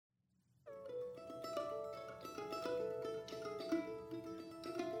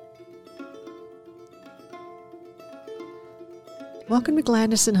Welcome to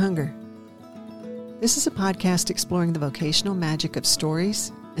Gladness and Hunger. This is a podcast exploring the vocational magic of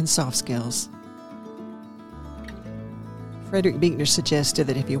stories and soft skills. Frederick Buechner suggested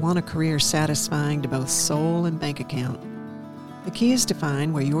that if you want a career satisfying to both soul and bank account, the key is to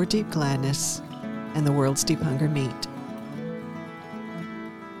find where your deep gladness and the world's deep hunger meet.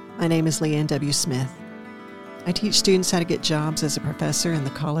 My name is Leanne W. Smith. I teach students how to get jobs as a professor in the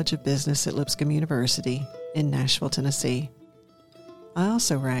College of Business at Lipscomb University in Nashville, Tennessee. I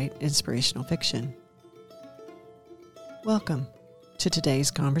also write inspirational fiction. Welcome to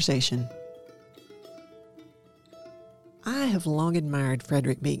today's conversation. I have long admired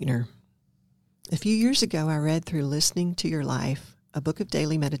Frederick Buechner. A few years ago, I read through Listening to Your Life, a book of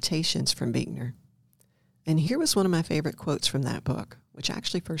daily meditations from Buechner. And here was one of my favorite quotes from that book, which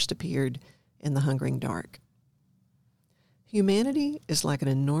actually first appeared in The Hungering Dark. Humanity is like an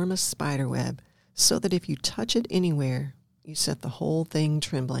enormous spider web, so that if you touch it anywhere, you set the whole thing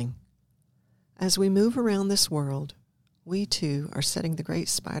trembling. As we move around this world, we too are setting the great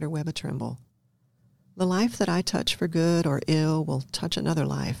spider web a-tremble. The life that I touch for good or ill will touch another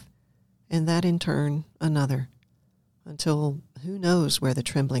life, and that in turn another, until who knows where the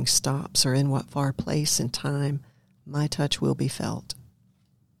trembling stops or in what far place and time my touch will be felt.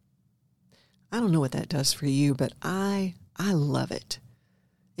 I don't know what that does for you, but I love it.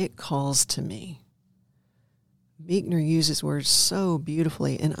 It calls to me. Buechner uses words so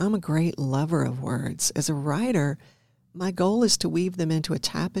beautifully, and I'm a great lover of words. As a writer, my goal is to weave them into a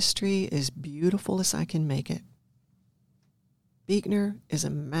tapestry as beautiful as I can make it. Buechner is a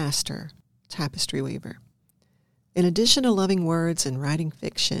master tapestry weaver. In addition to loving words and writing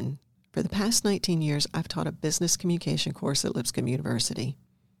fiction, for the past 19 years, I've taught a business communication course at Lipscomb University.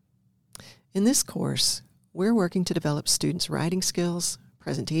 In this course, we're working to develop students' writing skills,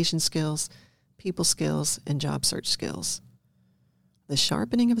 presentation skills, people skills, and job search skills. The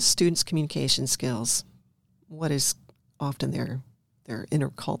sharpening of a student's communication skills, what is often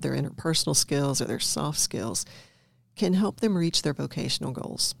called their interpersonal skills or their soft skills, can help them reach their vocational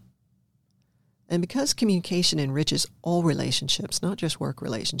goals. And because communication enriches all relationships, not just work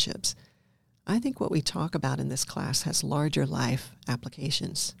relationships, I think what we talk about in this class has larger life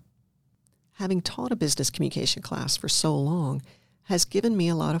applications. Having taught a business communication class for so long has given me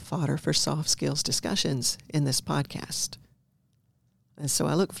a lot of fodder for soft skills discussions in this podcast. And so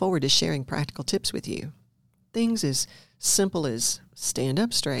I look forward to sharing practical tips with you. Things as simple as stand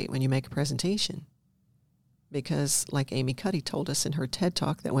up straight when you make a presentation. Because, like Amy Cuddy told us in her TED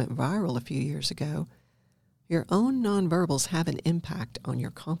Talk that went viral a few years ago, your own nonverbals have an impact on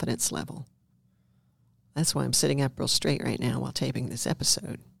your confidence level. That's why I'm sitting up real straight right now while taping this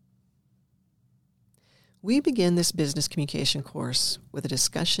episode. We begin this business communication course with a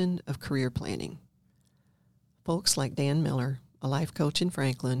discussion of career planning. Folks like Dan Miller, a life coach in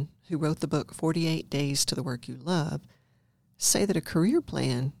Franklin, who wrote the book 48 Days to the Work You Love, say that a career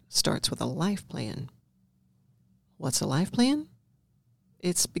plan starts with a life plan. What's a life plan?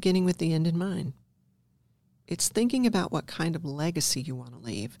 It's beginning with the end in mind. It's thinking about what kind of legacy you want to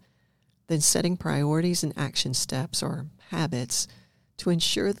leave, then setting priorities and action steps or habits to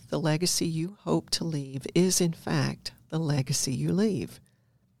ensure that the legacy you hope to leave is, in fact, the legacy you leave.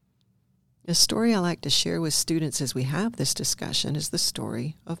 A story I like to share with students as we have this discussion is the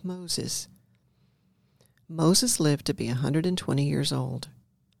story of Moses. Moses lived to be 120 years old,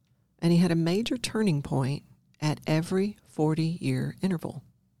 and he had a major turning point at every 40-year interval.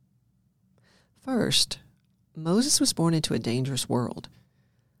 First, Moses was born into a dangerous world.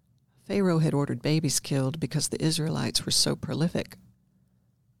 Pharaoh had ordered babies killed because the Israelites were so prolific.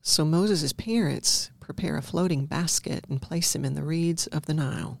 So Moses' parents prepare a floating basket and place him in the reeds of the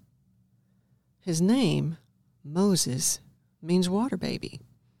Nile. His name, Moses, means water baby.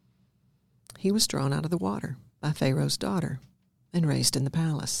 He was drawn out of the water by Pharaoh's daughter and raised in the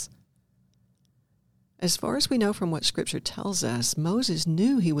palace. As far as we know from what Scripture tells us, Moses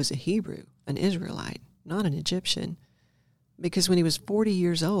knew he was a Hebrew, an Israelite, not an Egyptian, because when he was 40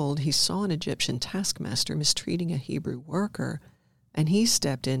 years old, he saw an Egyptian taskmaster mistreating a Hebrew worker, and he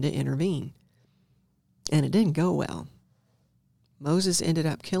stepped in to intervene. And it didn't go well. Moses ended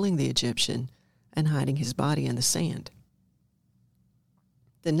up killing the Egyptian and hiding his body in the sand.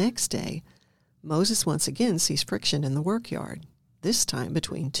 The next day, Moses once again sees friction in the workyard, this time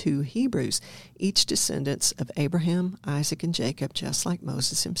between two Hebrews, each descendants of Abraham, Isaac, and Jacob, just like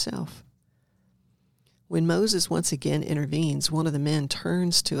Moses himself. When Moses once again intervenes, one of the men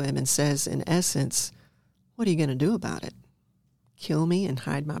turns to him and says, in essence, "What are you going to do about it? Kill me and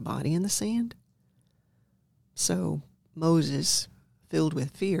hide my body in the sand?" So Moses, filled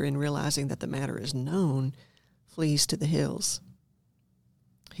with fear and realizing that the matter is known, flees to the hills.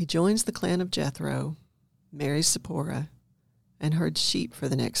 He joins the clan of Jethro, marries Zipporah, and herds sheep for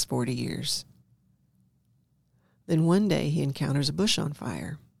the next 40 years. Then one day he encounters a bush on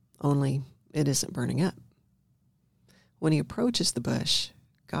fire, only it isn't burning up. When he approaches the bush,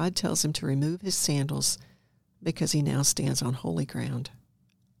 God tells him to remove his sandals because he now stands on holy ground.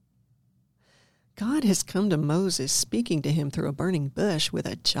 God has come to Moses, speaking to him through a burning bush with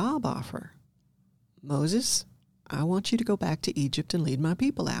a job offer. Moses, I want you to go back to Egypt and lead my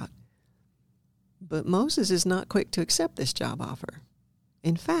people out. But Moses is not quick to accept this job offer.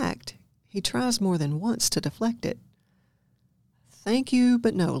 In fact, he tries more than once to deflect it. Thank you,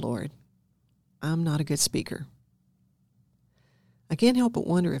 but no, Lord. I'm not a good speaker. I can't help but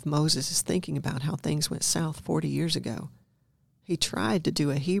wonder if Moses is thinking about how things went south 40 years ago. He tried to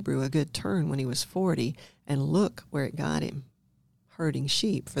do a Hebrew a good turn when he was 40, and look where it got him, herding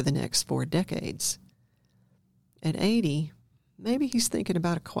sheep for the next 4 decades. At 80, maybe he's thinking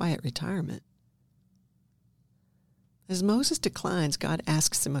about a quiet retirement. As Moses declines, God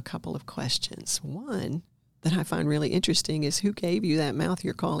asks him a couple of questions. One that I find really interesting is, who gave you that mouth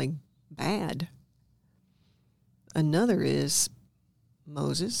you're calling bad? Another is,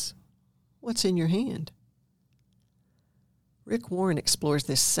 Moses, what's in your hand? Rick Warren explores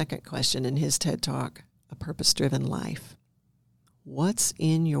this second question in his TED Talk, A Purpose-Driven Life. What's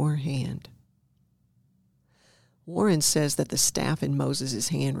in your hand? Warren says that the staff in Moses'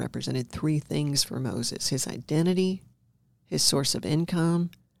 hand represented 3 things for Moses: his identity, his source of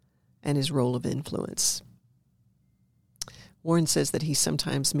income, and his role of influence. Warren says that he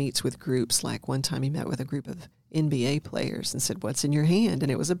sometimes meets with groups, like one time he met with a group of NBA players and said, what's in your hand?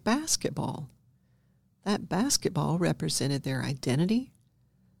 And it was a basketball. That basketball represented their identity,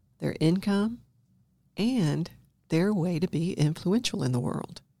 their income, and their way to be influential in the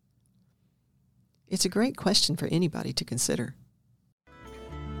world. It's a great question for anybody to consider.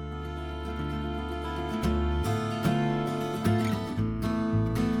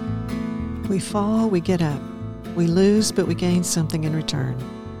 We fall, we get up. We lose, but we gain something in return.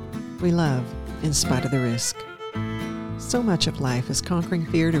 We love in spite of the risk. So much of life is conquering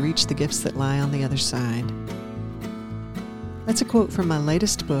fear to reach the gifts that lie on the other side. That's a quote from my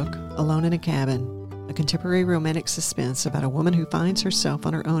latest book, Alone in a Cabin, a contemporary romantic suspense about a woman who finds herself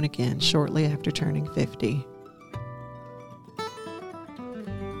on her own again shortly after turning 50.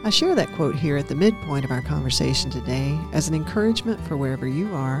 I share that quote here at the midpoint of our conversation today as an encouragement for wherever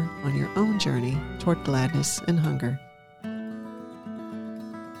you are on your own journey toward gladness and hunger.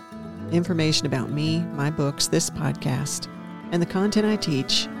 Information about me, my books, this podcast, and the content I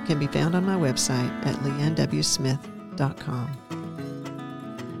teach can be found on my website at leannwsmith.com.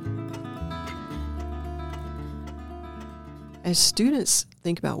 As students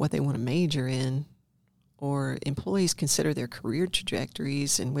think about what they want to major in, or employees consider their career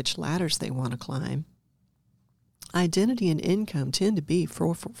trajectories and which ladders they want to climb, identity and income tend to be in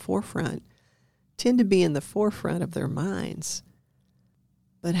the forefront of their minds.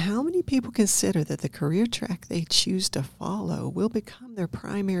 But how many people consider that the career track they choose to follow will become their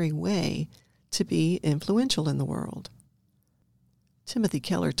primary way to be influential in the world? Timothy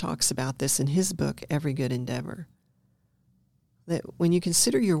Keller talks about this in his book, Every Good Endeavor, that when you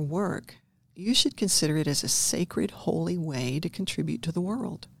consider your work, you should consider it as a sacred, holy way to contribute to the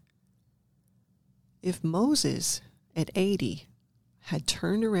world. If Moses, at 80, had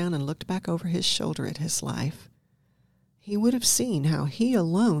turned around and looked back over his shoulder at his life, he would have seen how he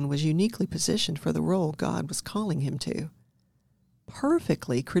alone was uniquely positioned for the role God was calling him to.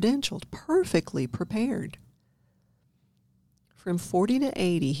 Perfectly credentialed, perfectly prepared. From 40 to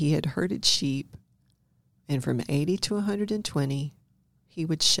 80, he had herded sheep, and from 80 to 120, he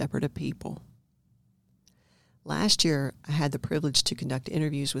would shepherd a people. Last year, I had the privilege to conduct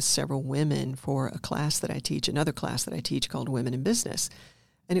interviews with several women for a class that I teach, another class that I teach called Women in Business.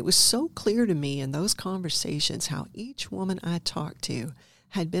 And it was so clear to me in those conversations how each woman I talked to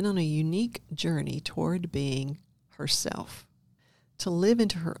had been on a unique journey toward being herself, to live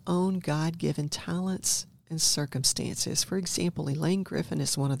into her own God-given talents and circumstances. For example, Elaine Griffin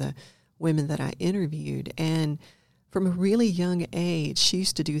is one of the women that I interviewed, and from a really young age, she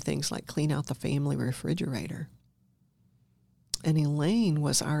used to do things like clean out the family refrigerator. And Elaine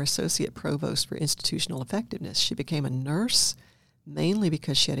was our associate provost for institutional effectiveness. She became a nurse mainly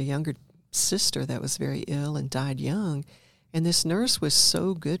because she had a younger sister that was very ill and died young. And this nurse was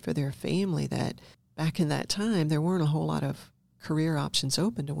so good for their family that back in that time, there weren't a whole lot of career options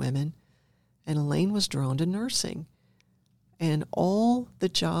open to women. And Elaine was drawn to nursing. And all the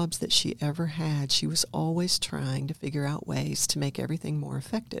jobs that she ever had, she was always trying to figure out ways to make everything more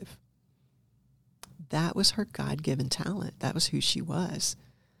effective. That was her God-given talent. That was who she was.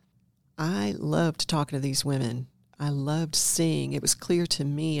 I loved talking to these women. I loved seeing, it was clear to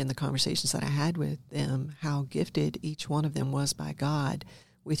me in the conversations that I had with them how gifted each one of them was by God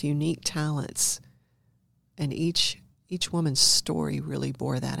with unique talents. And each woman's story really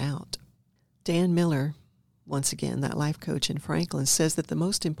bore that out. Dan Miller, once again, that life coach in Franklin, says that the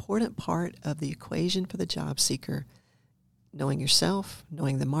most important part of the equation for the job seeker, knowing yourself,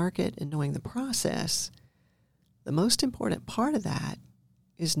 knowing the market, and knowing the process, the most important part of that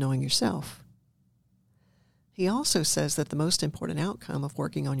is knowing yourself. He also says that the most important outcome of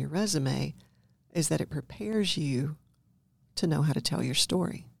working on your resume is that it prepares you to know how to tell your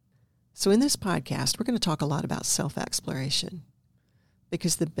story. So in this podcast, we're going to talk a lot about self-exploration,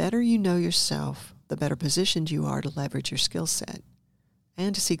 because the better you know yourself, the better positioned you are to leverage your skill set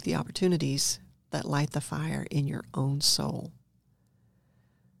and to seek the opportunities that light the fire in your own soul.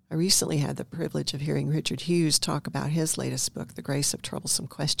 I recently had the privilege of hearing Richard Hughes talk about his latest book, The Grace of Troublesome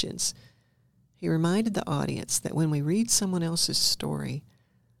Questions. He reminded the audience that when we read someone else's story,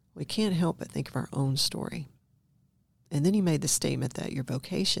 we can't help but think of our own story. And then he made the statement that your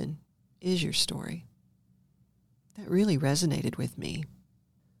vocation is your story. That really resonated with me.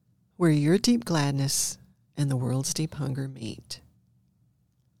 Where your deep gladness and the world's deep hunger meet.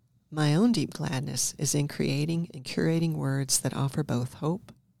 My own deep gladness is in creating and curating words that offer both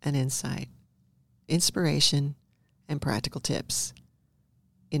hope and insight, inspiration and practical tips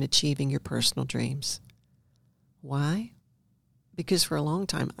in achieving your personal dreams. Why? Because for a long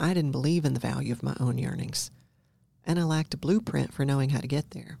time I didn't believe in the value of my own yearnings, and I lacked a blueprint for knowing how to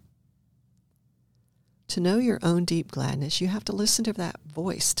get there. To know your own deep gladness, you have to listen to that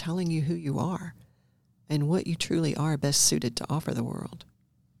voice telling you who you are and what you truly are best suited to offer the world.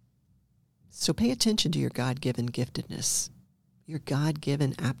 So pay attention to your God-given giftedness, your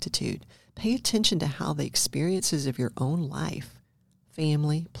God-given aptitude. Pay attention to how the experiences of your own life,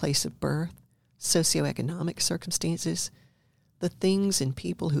 family, place of birth, socioeconomic circumstances, the things and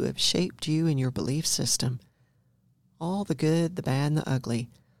people who have shaped you and your belief system, all the good, the bad, and the ugly.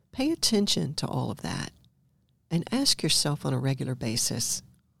 Pay attention to all of that and ask yourself on a regular basis,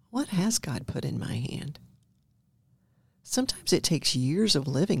 what has God put in my hand? Sometimes it takes years of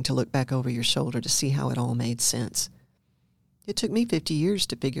living to look back over your shoulder to see how it all made sense. It took me 50 years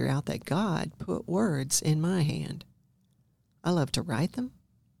to figure out that God put words in my hand. I love to write them,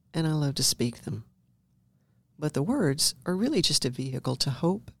 and I love to speak them. But the words are really just a vehicle to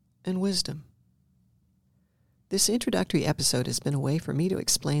hope and wisdom. This introductory episode has been a way for me to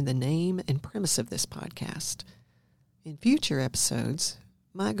explain the name and premise of this podcast. In future episodes,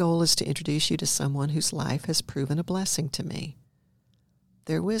 my goal is to introduce you to someone whose life has proven a blessing to me.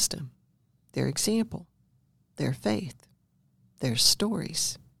 Their wisdom, their example, their faith, their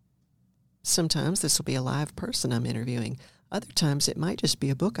stories. Sometimes this will be a live person I'm interviewing. Other times it might just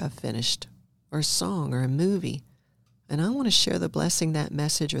be a book I've finished, or a song, or a movie. And I want to share the blessing that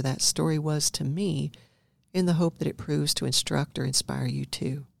message or that story was to me in the hope that it proves to instruct or inspire you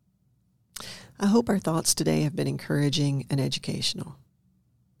too. I hope our thoughts today have been encouraging and educational.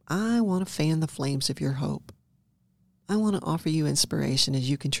 I want to fan the flames of your hope. I want to offer you inspiration as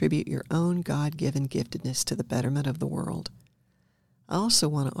you contribute your own God-given giftedness to the betterment of the world. I also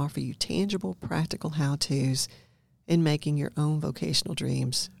want to offer you tangible, practical how-tos in making your own vocational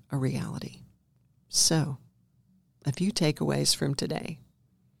dreams a reality. So, a few takeaways from today.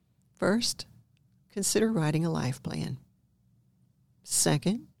 First, consider writing a life plan.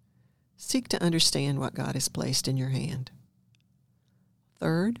 Second, seek to understand what God has placed in your hand.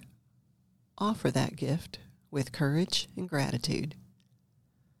 Third, offer that gift with courage and gratitude.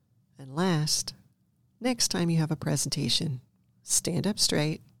 And last, next time you have a presentation, stand up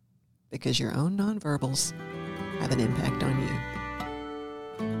straight because your own nonverbals have an impact on you.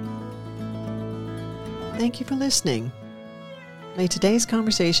 Thank you for listening. May today's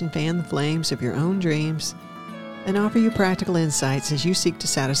conversation fan the flames of your own dreams and offer you practical insights as you seek to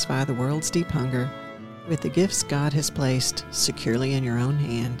satisfy the world's deep hunger with the gifts God has placed securely in your own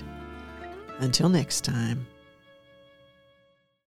hand. Until next time.